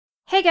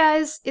Hey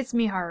guys, it's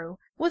Miharu.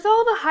 With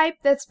all the hype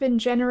that's been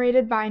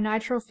generated by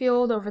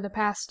nitro-fueled over the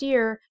past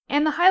year,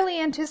 and the highly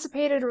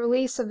anticipated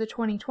release of the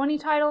 2020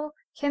 title,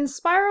 can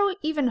Spyro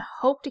even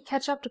hope to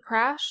catch up to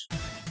Crash?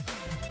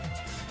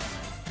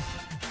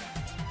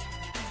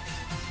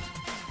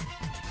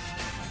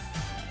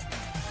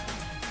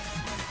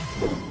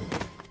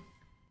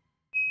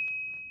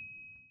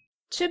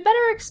 To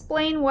better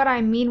explain what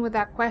I mean with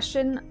that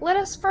question, let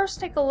us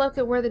first take a look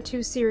at where the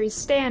two series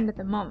stand at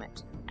the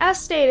moment. As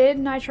stated,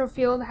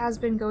 nitro-fueled has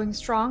been going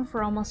strong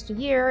for almost a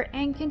year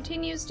and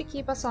continues to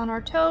keep us on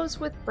our toes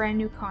with brand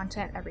new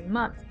content every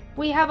month.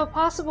 We have a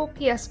possible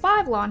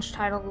PS5 launch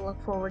title to look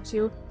forward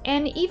to,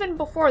 and even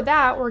before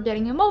that we're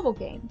getting a mobile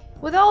game.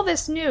 With all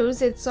this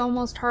news, it's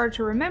almost hard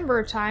to remember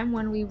a time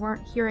when we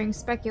weren't hearing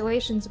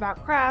speculations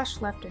about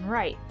Crash left and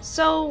right.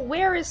 So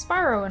where is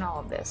Spyro in all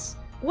of this?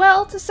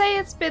 Well, to say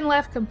it's been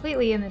left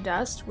completely in the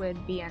dust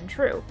would be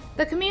untrue.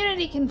 The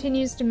community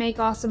continues to make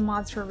awesome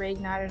mods for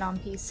Reignited on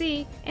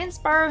PC, and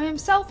Spyro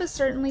himself is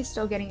certainly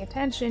still getting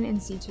attention in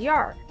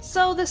CTR,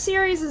 so the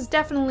series is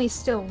definitely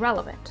still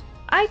relevant.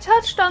 I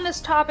touched on this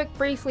topic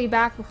briefly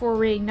back before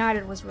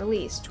Reignited was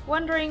released,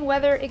 wondering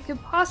whether it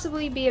could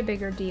possibly be a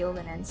bigger deal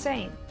than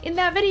Insane. In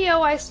that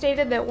video, I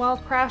stated that while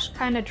Crash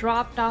kinda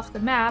dropped off the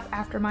map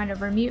after Mind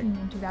Over Mutant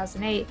in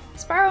 2008,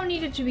 Spyro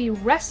needed to be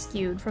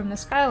rescued from the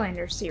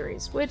Skylanders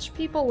series, which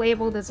people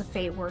labeled as a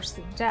fate worse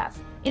than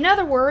death. In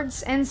other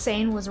words,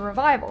 Insane was a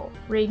revival.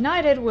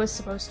 Reignited was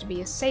supposed to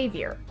be a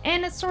savior.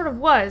 And it sort of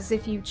was,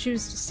 if you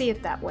choose to see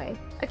it that way.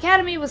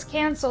 Academy was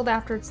cancelled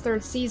after its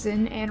third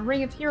season, and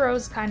Ring of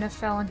Heroes kind of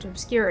fell into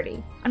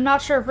obscurity. I'm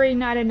not sure if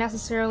Reignited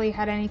necessarily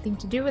had anything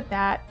to do with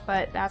that,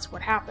 but that's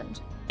what happened.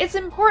 It's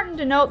important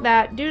to note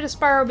that, due to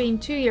Spyro being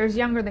 2 years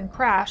younger than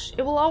Crash,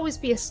 it will always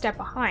be a step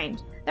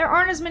behind. There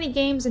aren't as many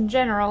games in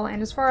general,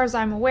 and as far as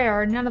I'm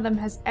aware, none of them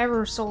has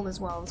ever sold as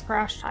well as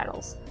Crash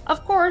titles.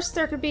 Of course,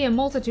 there could be a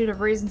multitude of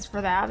reasons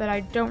for that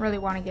I don't really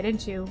want to get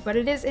into, but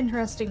it is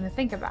interesting to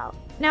think about.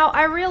 Now,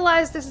 I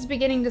realize this is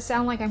beginning to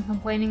sound like I'm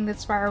complaining that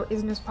Spyro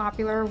isn't as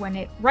popular when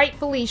it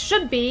rightfully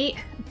should be,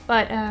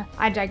 but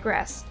I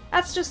digress.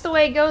 That's just the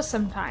way it goes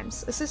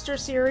sometimes. A sister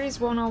series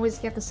won't always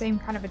get the same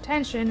kind of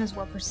attention as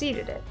what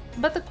preceded it.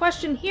 But the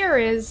question here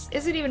is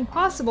it even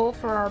possible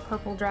for our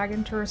Purple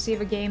Dragon to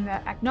receive a game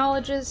that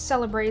acknowledges,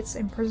 celebrates,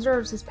 and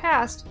preserves his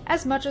past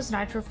as much as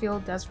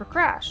nitro-fueled does for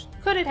Crash?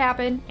 Could it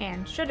happen,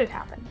 and should it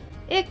happen?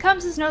 It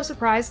comes as no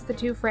surprise that the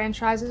two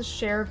franchises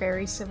share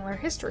very similar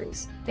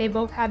histories. They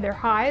both had their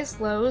highs,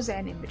 lows,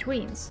 and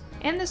in-betweens.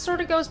 And this sort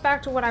of goes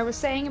back to what I was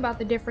saying about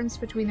the difference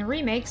between the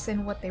remakes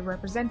and what they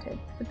represented.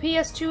 The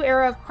PS2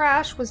 era of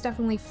Crash was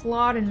definitely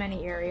flawed in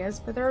many areas,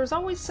 but there was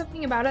always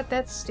something about it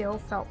that still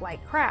felt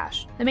like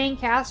Crash. The main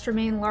cast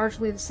remained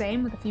largely the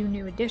same with a few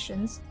new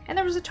additions, and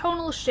there was a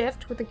tonal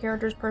shift with the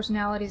characters'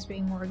 personalities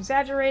being more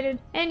exaggerated,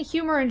 and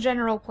humor in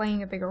general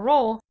playing a bigger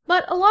role,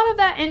 but a lot of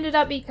that ended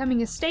up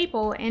becoming a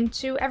staple, and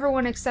to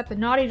everyone except the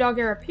Naughty Dog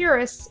era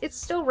purists,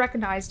 it's still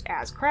recognized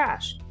as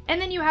Crash. And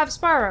then you have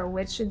Spyro,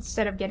 which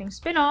instead of getting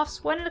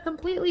spin-offs, went in a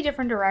completely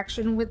different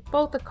direction with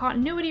both a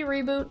continuity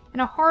reboot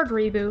and a hard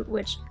reboot,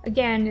 which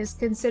again is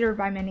considered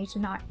by many to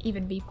not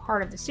even be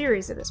part of the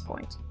series at this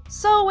point.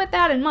 So with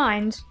that in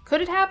mind,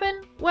 could it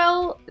happen?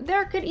 Well,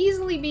 there could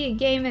easily be a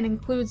game that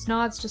includes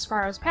nods to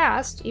Spyro's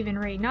past, even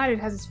Reignited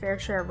has its fair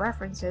share of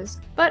references,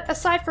 but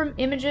aside from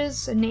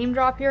images, a name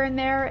drop here and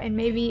there, and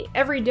maybe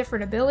every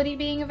different ability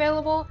being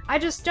available, I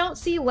just don't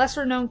see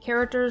lesser known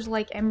characters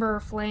like Ember or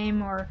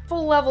Flame or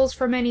full levels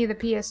from any of the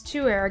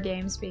PS2 era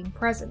games being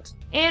present.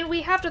 And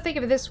we have to think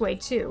of it this way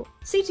too.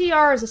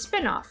 CTR is a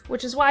spin-off,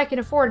 which is why I can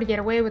afford to get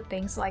away with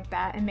things like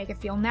that and make it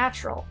feel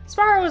natural.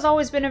 Spyro has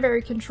always been a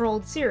very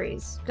controlled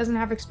series, doesn't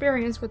have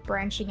experience with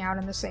branching out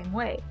in the same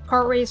way.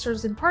 Kart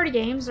racers and party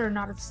games are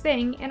not its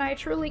thing, and I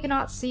truly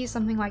cannot see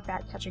something like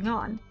that catching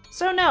on.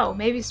 So no,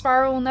 maybe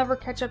Spyro will never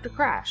catch up to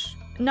Crash.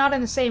 Not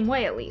in the same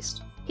way, at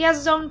least. He has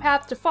his own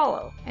path to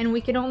follow, and we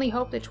can only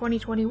hope that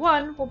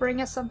 2021 will bring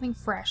us something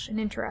fresh and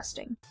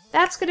interesting.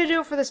 That's gonna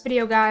do it for this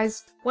video,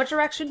 guys. What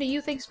direction do you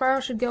think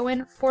Spyro should go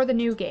in for the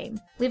new game?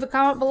 Leave a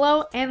comment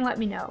below and let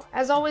me know.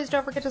 As always,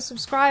 don't forget to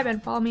subscribe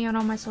and follow me on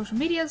all my social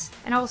medias,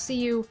 and I will see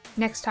you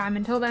next time.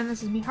 Until then,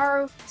 this is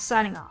Miharu,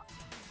 signing off.